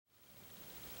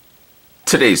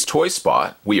Today's Toy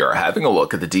Spot, we are having a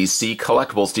look at the DC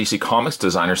Collectibles DC Comics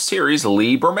Designer Series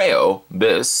Lee Bermejo.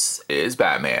 This is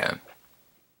Batman.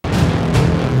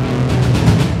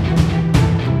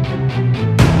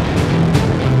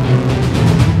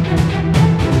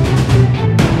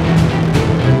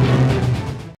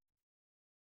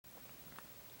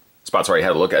 Spot's already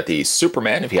had a look at the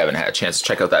Superman. If you haven't had a chance to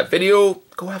check out that video,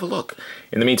 go have a look.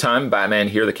 In the meantime, Batman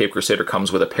here, the Cape Crusader,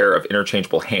 comes with a pair of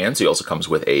interchangeable hands. He also comes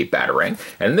with a batarang.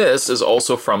 And this is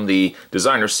also from the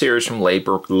designer series from Lee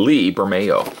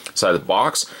Bermejo. Side of the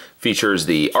box features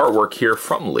the artwork here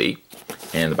from Lee.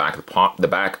 And the back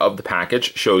of the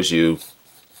package shows you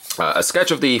a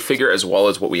sketch of the figure as well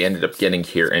as what we ended up getting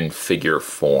here in figure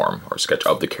form, or sketch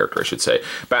of the character, I should say.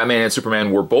 Batman and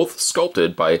Superman were both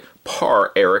sculpted by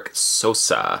Eric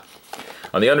Sosa.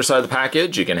 On the underside of the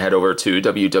package, you can head over to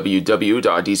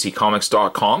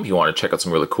www.dccomics.com if you want to check out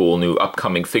some really cool new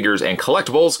upcoming figures and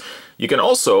collectibles. You can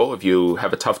also, if you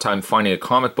have a tough time finding a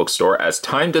comic book store, as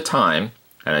time to time,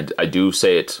 and I do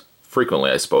say it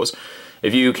frequently, I suppose,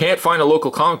 if you can't find a local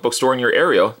comic book store in your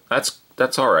area, that's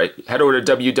all right. Head over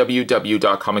to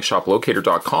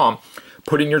www.comicshoplocator.com,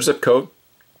 put in your zip code,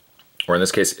 or in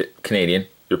this case, Canadian,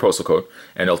 your postal code,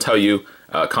 and it'll tell you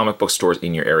comic book stores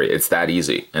in your area. It's that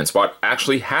easy. And Spot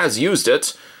actually has used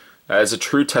it as a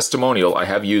true testimonial. I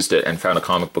have used it and found a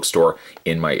comic book store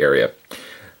in my area.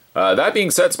 That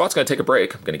being said, Spot's going to take a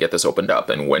break. I'm going to get this opened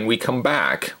up. And when we come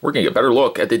back, we're going to get a better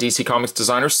look at the DC Comics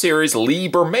Designer Series Lee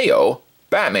Bermejo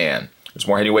Batman. There's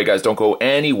more anyway, guys. Don't go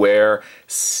anywhere.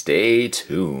 Stay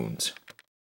tuned.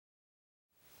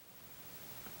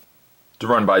 To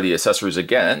run by the accessories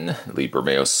again, Lee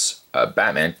Bermejo's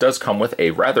Batman does come with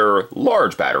a rather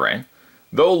large batarang.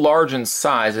 Though large in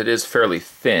size, it is fairly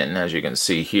thin, as you can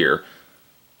see here.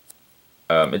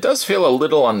 It does feel a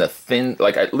little on the thin,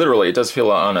 literally, it does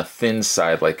feel on a thin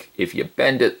side. Like, if you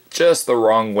bend it just the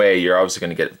wrong way, you're obviously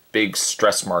going to get big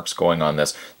stress marks going on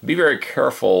this. Be very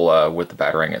careful with the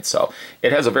batarang itself.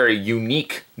 It has a very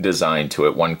unique design to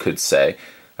it, one could say.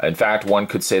 In fact, one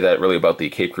could say that really about the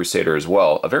Cape Crusader as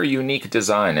well. A very unique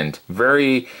design and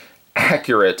very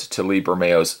accurate to Lee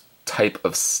Bermejo's type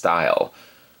of style.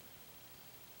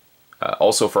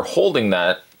 Also, for holding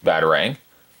that batarang,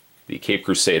 the Cape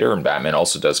Crusader and Batman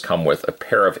also does come with a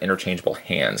pair of interchangeable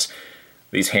hands.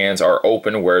 These hands are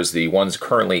open, whereas the ones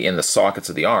currently in the sockets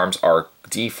of the arms are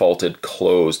defaulted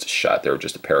closed shut. They're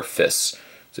just a pair of fists.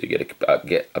 So you get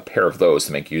a pair of those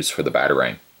to make use for the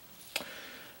batarang.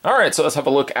 Alright, so let's have a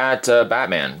look at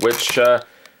Batman, which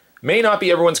may not be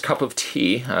everyone's cup of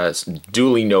tea. It's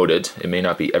duly noted. It may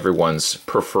not be everyone's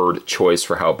preferred choice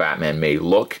for how Batman may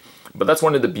look, but that's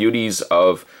one of the beauties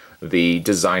of the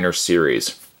designer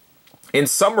series. In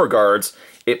some regards,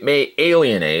 it may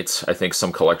alienate, I think,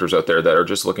 some collectors out there that are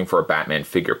just looking for a Batman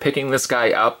figure. Picking this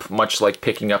guy up, much like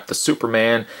picking up the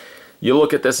Superman, you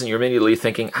look at this and you're immediately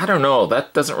thinking, I don't know,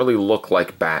 that doesn't really look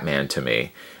like Batman to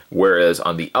me. Whereas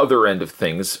on the other end of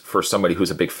things, for somebody who's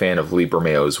a big fan of Lee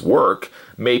Bermejo's work,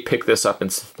 may pick this up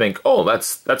and think, oh,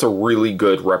 that's a really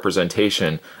good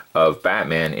representation of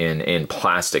Batman in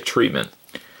plastic treatment.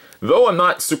 Though I'm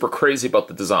not super crazy about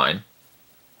the design,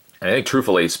 and I think,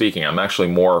 truthfully speaking, I'm actually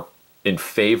more in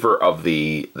favor of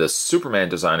the Superman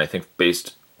design, I think,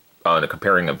 based on a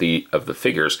comparing of the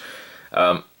figures.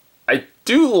 I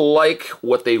do like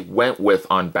what they went with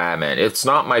on Batman. It's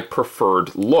not my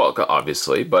preferred look,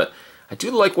 obviously, but I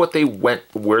do like where they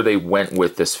went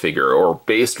with this figure, or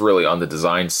based really on the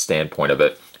design standpoint of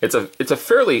it. It's a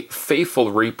fairly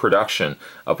faithful reproduction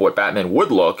of what Batman would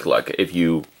look like if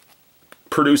you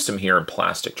produced him here in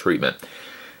plastic treatment.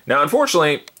 Now,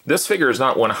 unfortunately, this figure is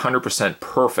not 100%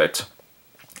 perfect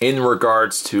in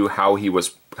regards to how he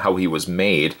was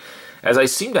made, as I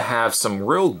seem to have some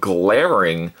real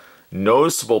glaring,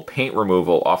 noticeable paint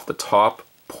removal off the top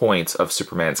points of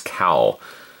Superman's cowl.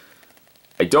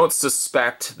 I don't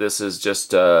suspect this is just,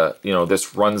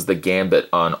 this runs the gambit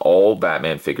on all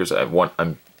Batman figures.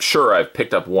 I'm sure I've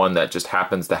picked up one that just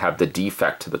happens to have the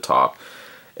defect to the top.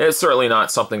 It's certainly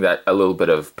not something that a little bit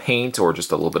of paint or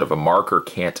just a little bit of a marker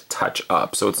can't touch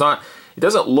up. So it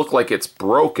doesn't look like it's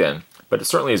broken, but it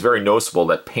certainly is very noticeable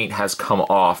that paint has come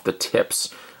off the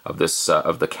tips of this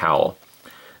of the cowl.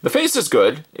 The face is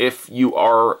good if you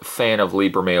are a fan of Lee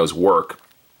Bermejo's work.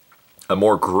 A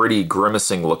more gritty,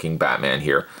 grimacing looking Batman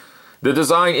here. The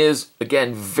design is,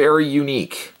 again, very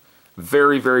unique.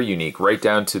 Very, very unique, right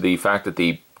down to the fact that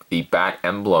the bat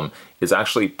emblem is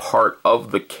actually part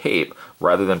of the cape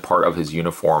rather than part of his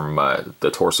uniform,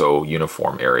 the torso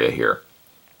uniform area here.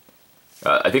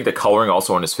 I think the coloring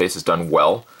also on his face is done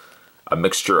well. A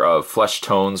mixture of flesh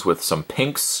tones with some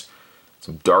pinks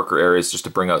some darker areas just to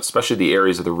bring out, especially the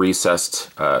areas of the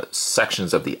recessed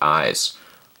sections of the eyes.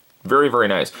 Very, very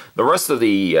nice. The rest of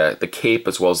the cape,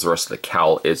 as well as the rest of the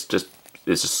cowl, is just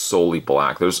solely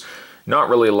black. There's not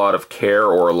really a lot of care,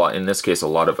 or a lot, in this case, a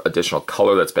lot of additional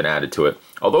color that's been added to it.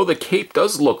 Although the cape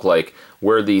does look like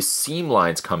where the seam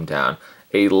lines come down,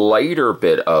 a lighter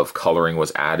bit of coloring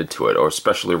was added to it, or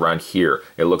especially around here,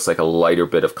 it looks like a lighter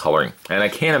bit of coloring. And I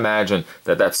can't imagine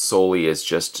that that solely is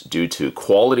just due to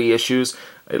quality issues.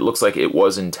 It looks like it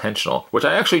was intentional, which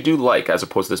I actually do like, as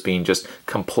opposed to this being just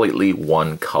completely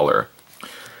one color.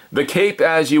 The cape,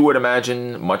 as you would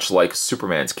imagine, much like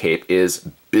Superman's cape, is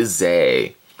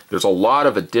bizzé. There's a lot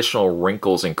of additional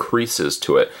wrinkles and creases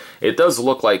to it. It does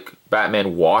look like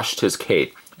Batman washed his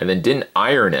cape and then didn't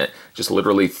iron it, just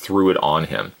literally threw it on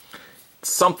him.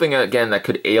 Something, again, that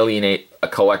could alienate a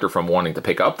collector from wanting to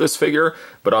pick up this figure,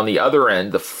 but on the other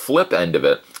end, the flip end of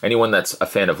it, anyone that's a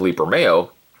fan of Lee Bermejo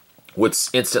would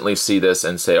instantly see this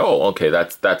and say, oh, okay,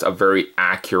 that's a very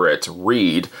accurate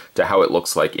read to how it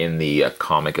looks like in the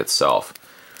comic itself.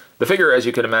 The figure, as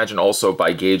you can imagine, also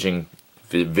by gauging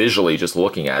visually, just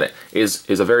looking at it,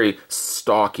 is a very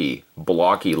stocky,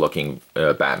 blocky looking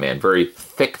Batman. Very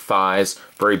thick thighs,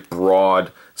 very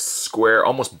broad, square,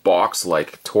 almost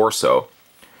box-like torso.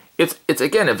 It's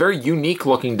again a very unique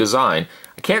looking design.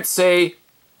 I can't say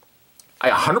I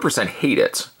 100% hate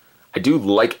it. I do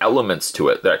like elements to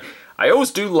it. I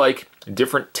always do like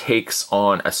different takes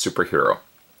on a superhero.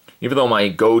 Even though my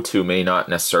go-to may not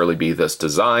necessarily be this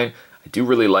design, I do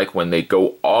really like when they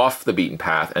go off the beaten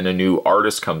path and a new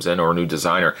artist comes in, or a new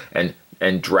designer,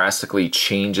 and drastically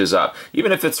changes up.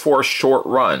 Even if it's for a short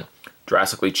run,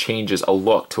 drastically changes a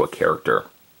look to a character.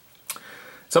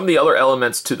 Some of the other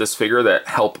elements to this figure that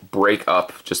help break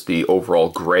up just the overall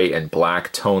gray and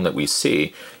black tone that we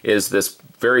see is this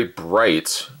very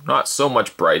bright, not so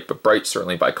much bright, but bright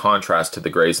certainly by contrast to the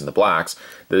grays and the blacks,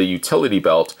 the utility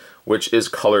belt, which is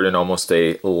colored in almost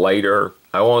a lighter,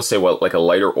 I want to say what, like a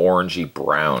lighter orangey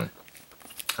brown.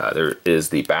 There is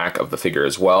the back of the figure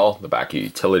as well, the back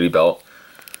utility belt.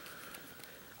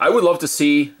 I would love to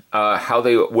see how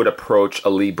they would approach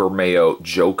a Lee Bermejo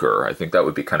Joker. I think that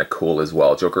would be kind of cool as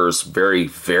well. Joker's very,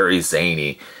 very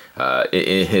zany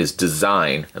in his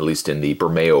design, at least in the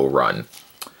Bermejo run.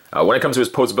 When it comes to his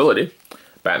posability,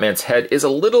 Batman's head is a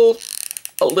little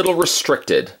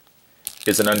restricted,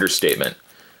 is an understatement.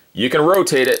 You can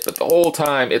rotate it, but the whole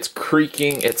time it's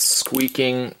creaking, it's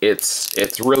squeaking,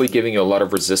 it's really giving you a lot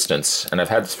of resistance. And I've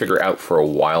had this figure out for a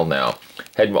while now.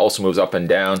 Head also moves up and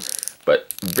down,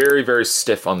 but very, very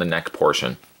stiff on the neck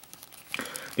portion.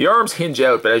 The arms hinge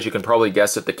out, but as you can probably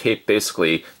guess it, the cape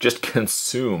basically just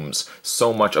consumes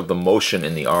so much of the motion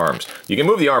in the arms. You can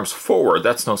move the arms forward,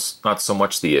 that's not so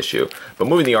much the issue, but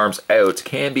moving the arms out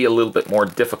can be a little bit more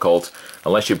difficult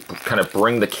unless you kind of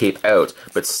bring the cape out.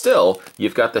 But still,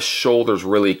 you've got the shoulders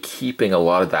really keeping a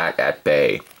lot of that at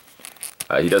bay.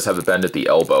 He does have a bend at the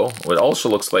elbow. It also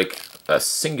looks like a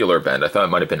singular bend. I thought it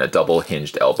might have been a double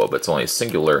hinged elbow, but it's only a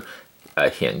singular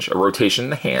hinge. A rotation in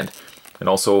the hand, and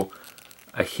also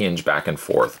a hinge back and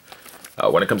forth.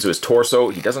 When it comes to his torso,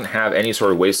 he doesn't have any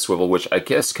sort of waist swivel, which I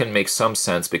guess can make some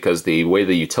sense because the way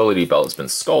the utility belt has been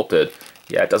sculpted,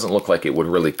 yeah, it doesn't look like it would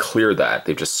really clear that.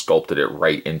 They've just sculpted it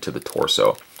right into the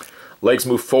torso. Legs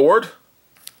move forward,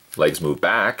 legs move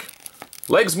back,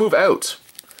 legs move out.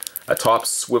 A top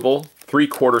swivel,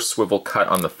 3/4 swivel cut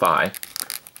on the thigh.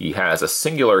 He has a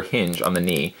singular hinge on the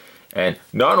knee, and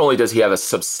not only does he have a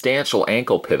substantial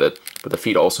ankle pivot, but the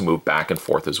feet also move back and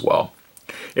forth as well.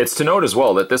 It's to note as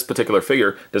well that this particular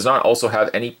figure does not also have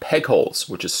any peg holes,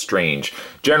 which is strange.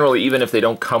 Generally, even if they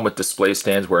don't come with display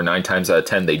stands, where 9 times out of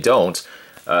 10 they don't,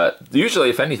 usually,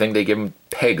 if anything, they give him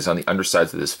pegs on the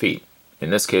undersides of his feet. In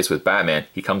this case with Batman,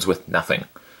 he comes with nothing.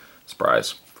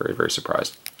 Surprise. Very, very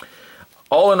surprised.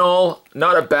 All in all,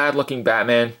 not a bad looking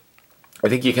Batman. I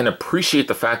think you can appreciate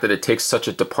the fact that it takes such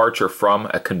a departure from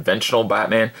a conventional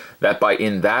Batman that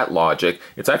in that logic,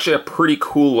 it's actually a pretty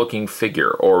cool looking figure,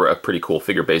 or a pretty cool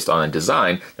figure based on a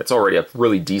design that's already a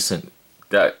really decent,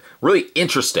 really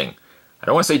interesting, I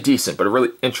don't want to say decent, but a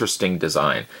really interesting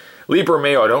design. Lee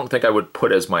Bermejo, I don't think I would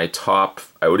put as my top,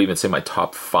 I would even say my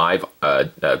top 5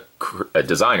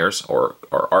 designers or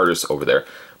artists over there.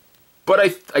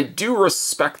 But I do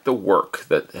respect the work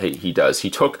that he does. He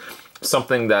took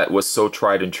something that was so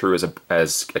tried and true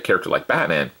as a character like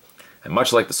Batman, and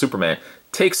much like the Superman,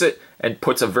 takes it and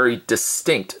puts a very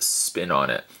distinct spin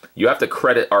on it. You have to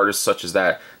credit artists such as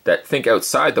that think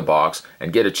outside the box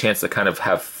and get a chance to kind of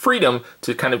have freedom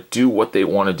to kind of do what they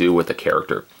want to do with the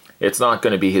character. It's not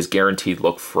going to be his guaranteed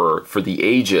look for the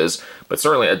ages, but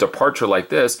certainly a departure like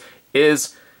this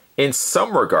is in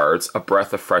some regards, a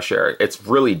breath of fresh air. It's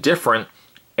really different,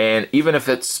 and even if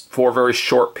it's for a very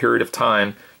short period of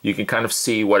time, you can kind of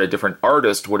see what a different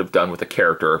artist would have done with a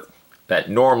character that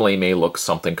normally may look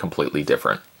something completely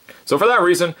different. So for that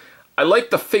reason, I like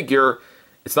the figure.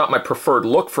 It's not my preferred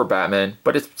look for Batman,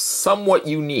 but it's somewhat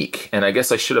unique, and I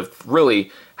guess I should have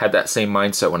really had that same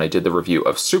mindset when I did the review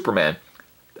of Superman.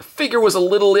 The figure was a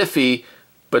little iffy,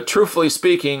 but truthfully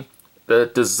speaking, the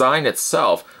design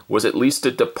itself was at least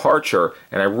a departure,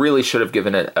 and I really should have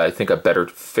given it, I think, a better,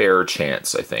 fair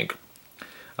chance, I think.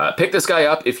 Pick this guy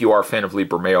up if you are a fan of Lee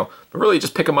Bermejo, but really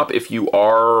just pick him up if you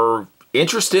are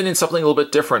interested in something a little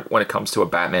bit different when it comes to a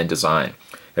Batman design.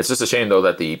 It's just a shame, though,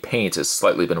 that the paint has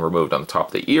slightly been removed on the top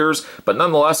of the ears, but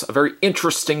nonetheless, a very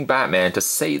interesting Batman, to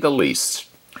say the least.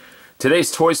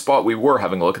 Today's toy spot, we were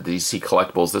having a look at the DC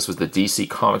Collectibles. This was the DC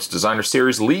Comics Designer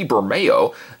Series Lee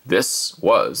Bermejo. This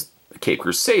was the Cape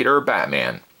Crusader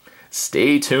Batman.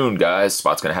 Stay tuned, guys.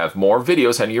 Spot's going to have more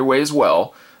videos heading your way as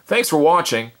well. Thanks for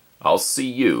watching. I'll see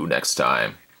you next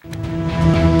time.